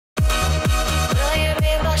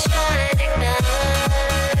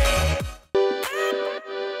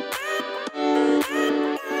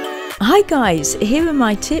Hi guys, here are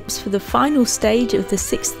my tips for the final stage of the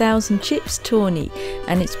 6,000 Chips Tourney,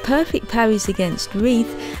 and it's perfect parries against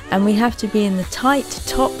Ryth, and we have to be in the tight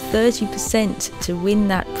top 30% to win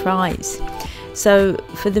that prize. So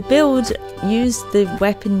for the build, use the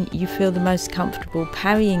weapon you feel the most comfortable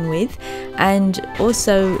parrying with, and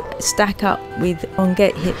also stack up with on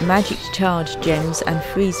get hit magic charge gems and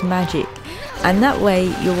freeze magic, and that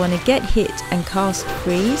way you'll want to get hit and cast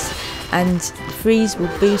freeze, and freeze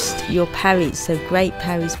will boost your parries, so great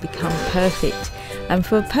parries become perfect. And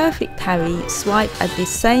for a perfect parry, swipe at the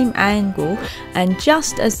same angle and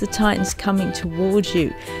just as the Titan's coming towards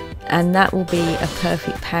you, and that will be a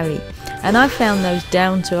perfect parry. And I found those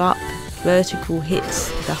down to up vertical hits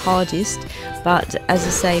the hardest, but as I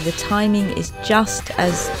say, the timing is just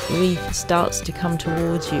as Ryth starts to come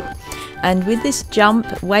towards you. And with this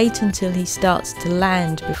jump, wait until he starts to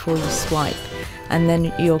land before you swipe, and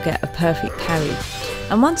then you'll get a perfect parry.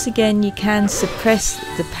 And once again, you can suppress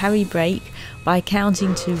the parry break by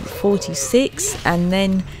counting to 46 and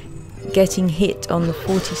then getting hit on the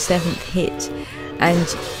 47th hit.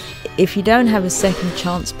 And if you don't have a second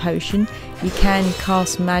chance potion, you can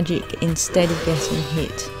cast magic instead of getting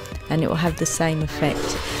hit, and it will have the same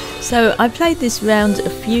effect. So I played this round a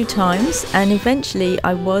few times, and eventually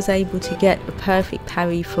I was able to get a perfect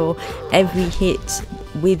parry for every hit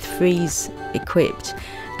with freeze equipped,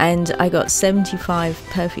 and I got 75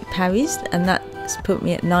 perfect parries, and that's put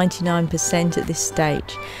me at 99% at this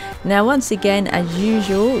stage. Now once again, as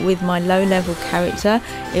usual with my low level character,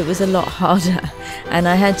 it was a lot harder, and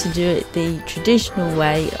I had to do it the traditional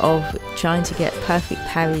way of trying to get perfect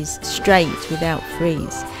parries straight without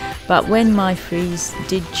freeze. But when my freeze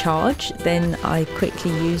did charge, then I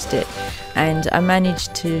quickly used it, and I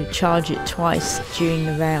managed to charge it twice during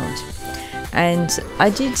the round. And I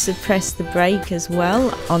did suppress the break as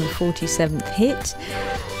well on the 47th hit.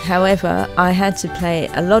 However, I had to play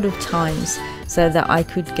it a lot of times so that I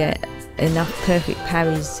could get enough perfect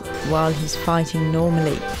parries while he's fighting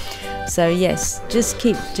normally. So yes, just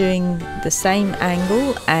keep doing the same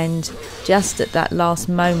angle, and just at that last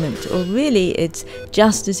moment, or really it's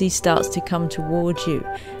just as he starts to come towards you,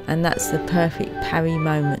 and that's the perfect parry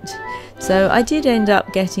moment. So I did end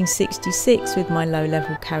up getting 66 with my low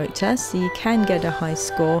level character, so you can get a high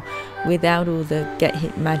score without all the get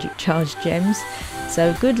hit magic charge gems.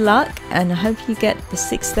 So good luck, and I hope you get the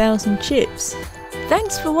 6,000 chips.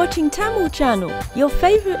 Thanks for watching tamLChannel, your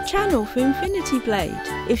favourite channel for Infinity Blade.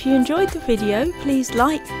 If you enjoyed the video, please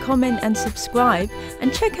like, comment and subscribe,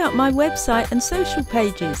 and check out my website and social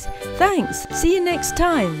pages. Thanks, see you next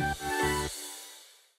time.